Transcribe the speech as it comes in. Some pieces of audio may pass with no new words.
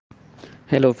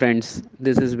Hello friends,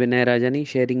 this is Vinay Rajani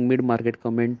sharing mid-market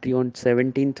commentary on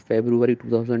 17th February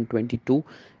 2022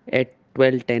 at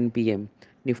 12:10 pm.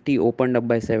 Nifty opened up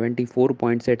by 74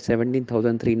 points at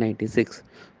 17,396.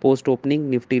 Post opening,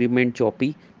 Nifty remained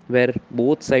choppy where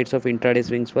both sides of intraday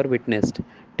swings were witnessed.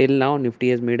 Till now, Nifty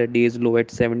has made a day's low at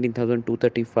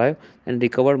 17,235 and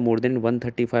recovered more than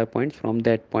 135 points from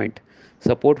that point.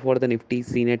 Support for the Nifty is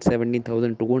seen at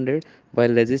 17,200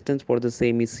 while resistance for the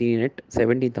same is seen at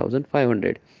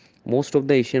 17,500. Most of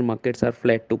the Asian markets are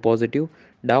flat to positive.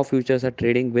 Dow futures are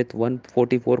trading with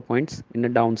 144 points in the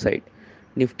downside.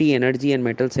 Nifty energy and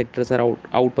metal sectors are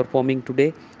outperforming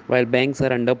today while banks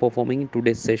are underperforming in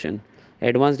today's session.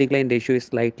 Advanced decline ratio is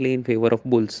slightly in favor of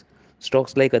bulls.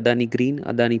 Stocks like Adani Green,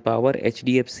 Adani Power,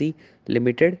 HDFC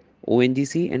Limited,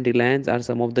 ONGC and Reliance are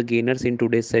some of the gainers in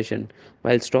today's session,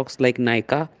 while stocks like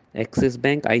Nika, Axis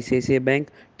Bank, ICICI Bank,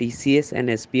 TCS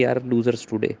and SP are losers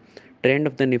today. Trend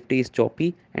of the Nifty is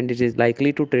choppy and it is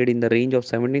likely to trade in the range of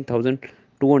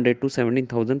 17,200 to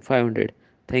 17,500.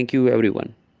 Thank you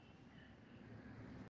everyone.